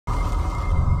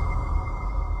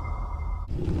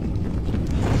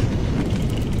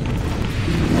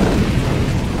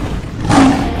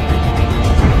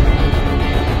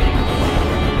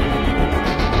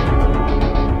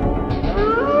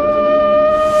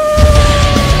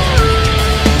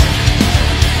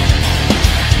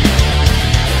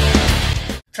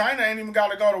ain't even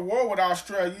got to go to war with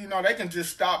Australia. You know, they can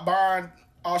just stop buying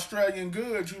Australian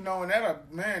goods, you know, and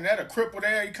that'll cripple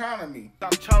their economy.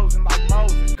 I'm chosen like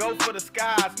Moses, go for the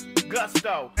skies,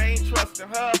 gusto. I ain't trusting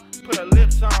her, put her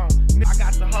lips on. I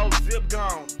got the whole zip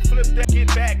gone. Flip that, get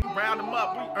back, round them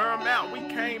up. We earned out, we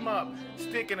came up,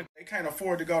 sticking. They can't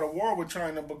afford to go to war with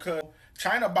China because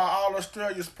China buy all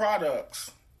Australia's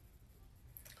products.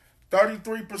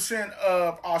 33%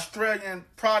 of Australian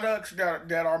products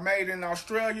that are made in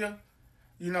Australia,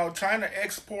 you know, China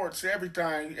exports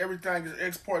everything. Everything is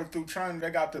exported through China. They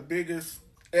got the biggest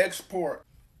export.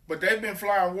 But they've been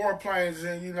flying warplanes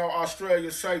in, you know,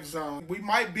 Australia's safe zone. We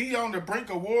might be on the brink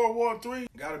of World War III.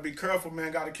 Got to be careful,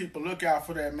 man. Got to keep a lookout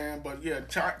for that, man. But, yeah,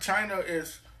 China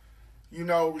is, you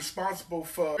know, responsible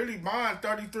for really buying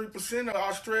 33% of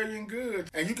Australian goods.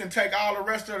 And you can take all the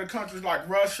rest of the countries like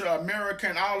Russia, America,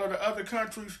 and all of the other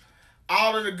countries,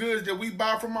 all of the goods that we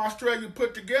buy from Australia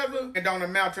put together, it don't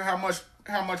amount to how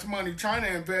much money China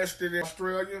invested in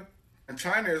Australia. And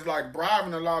China is like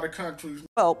bribing a lot of countries.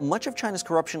 Well, much of China's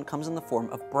corruption comes in the form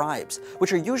of bribes,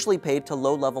 which are usually paid to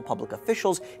low-level public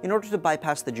officials in order to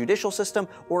bypass the judicial system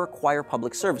or acquire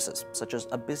public services, such as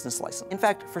a business license. In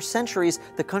fact, for centuries,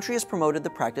 the country has promoted the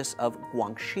practice of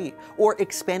guangxi, or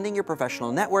expanding your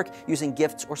professional network using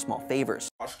gifts or small favors.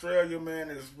 Australia, man,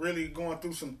 is really going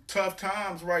through some tough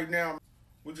times right now.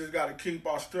 We just got to keep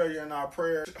Australia in our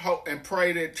prayers, hope and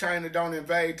pray that China don't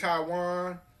invade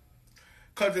Taiwan.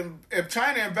 Because if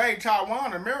China invade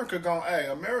Taiwan, America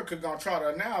gonna try to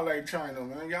annihilate China,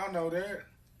 man. Y'all know that.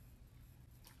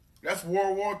 That's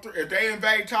World War III. If they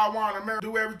invade Taiwan, America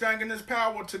do everything in its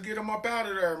power to get them up out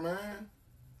of there, man.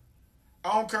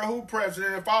 I don't care who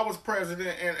president. If I was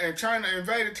president and China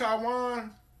invaded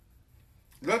Taiwan,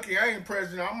 lucky I ain't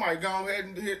president, I might go ahead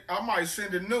and I might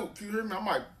send a nuke. You hear me? I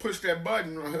might push that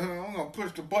button. I'm gonna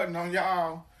push the button on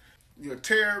y'all. You're a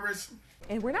terrorist.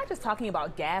 And we're not just talking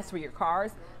about gas for your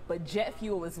cars, but jet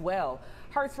fuel as well.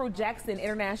 Hartsfield Jackson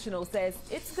International says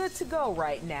it's good to go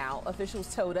right now.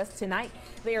 Officials told us tonight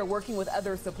they are working with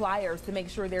other suppliers to make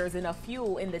sure there is enough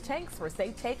fuel in the tanks for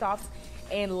safe takeoffs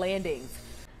and landings.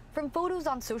 From photos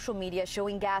on social media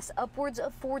showing gas upwards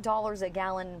of $4 a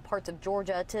gallon in parts of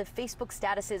Georgia to Facebook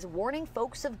statuses warning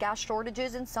folks of gas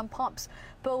shortages in some pumps,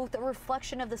 both a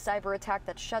reflection of the cyber attack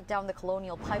that shut down the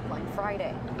Colonial Pipeline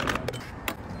Friday.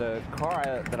 The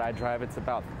car that I drive, it's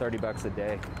about $30 a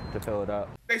day to fill it up.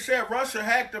 They said Russia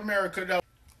hacked America, though.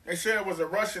 They said it was a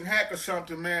Russian hack or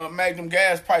something, man. It made them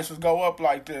gas prices go up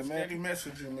like that, man. Steady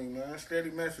messaging me, man. Steady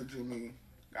messaging me.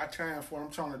 Got time for it.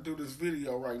 I'm trying to do this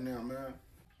video right now, man.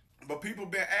 But people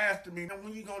been asking me,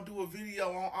 when you gonna do a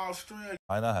video on Australia?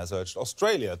 China has urged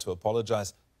Australia to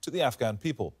apologize to the Afghan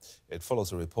people. It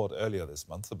follows a report earlier this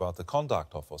month about the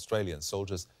conduct of Australian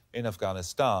soldiers in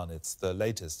Afghanistan. It's the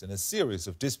latest in a series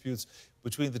of disputes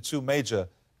between the two major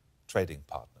trading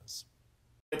partners.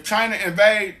 If China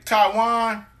invade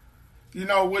Taiwan, you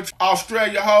know, which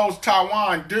Australia holds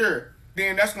Taiwan dear,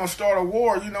 then that's going to start a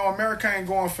war. You know, America ain't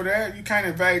going for that. You can't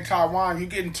invade Taiwan. You're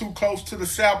getting too close to the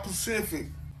South Pacific.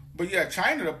 But yeah,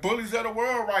 China, the bullies of the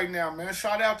world right now, man.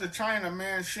 Shout out to China,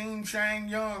 man. Xin Shang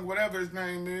Young, whatever his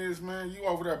name is, man. You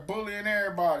over there bullying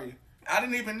everybody. I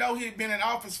didn't even know he'd been in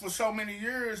office for so many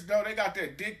years, though. They got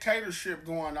that dictatorship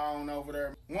going on over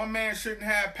there. One man shouldn't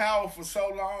have power for so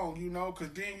long, you know,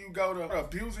 because then you go to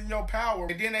abusing your power.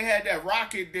 And then they had that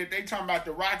rocket that they talking about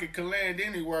the rocket could land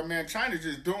anywhere, man. China's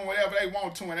just doing whatever they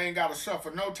want to and they ain't got to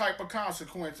suffer no type of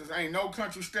consequences. Ain't no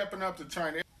country stepping up to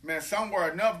China. Man,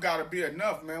 somewhere enough got to be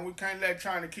enough, man. We can't let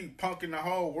China keep punking the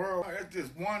whole world. It's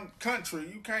just one country.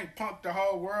 You can't punk the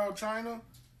whole world, China.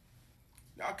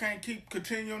 Y'all can't keep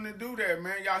continuing to do that,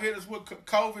 man. Y'all hit us with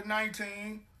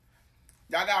COVID-19.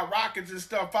 Y'all got rockets and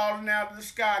stuff falling out of the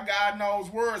sky. God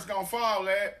knows where it's going to fall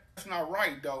at. That's not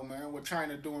right, though, man, what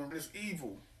China doing. It's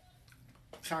evil.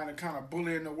 China kind of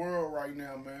bullying the world right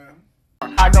now, man.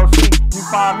 I go see, you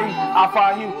find me, I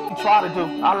find you. You try to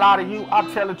do, I lie to you, I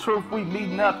tell the truth, we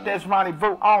meeting up, that's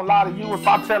rendezvous. I don't lie to you if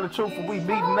I tell the truth, we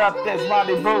meeting up, that's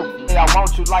rendezvous. Hey, I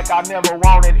want you like I never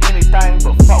wanted anything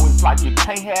before. It's like you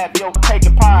can't have your cake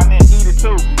and pie and eat it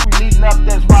too.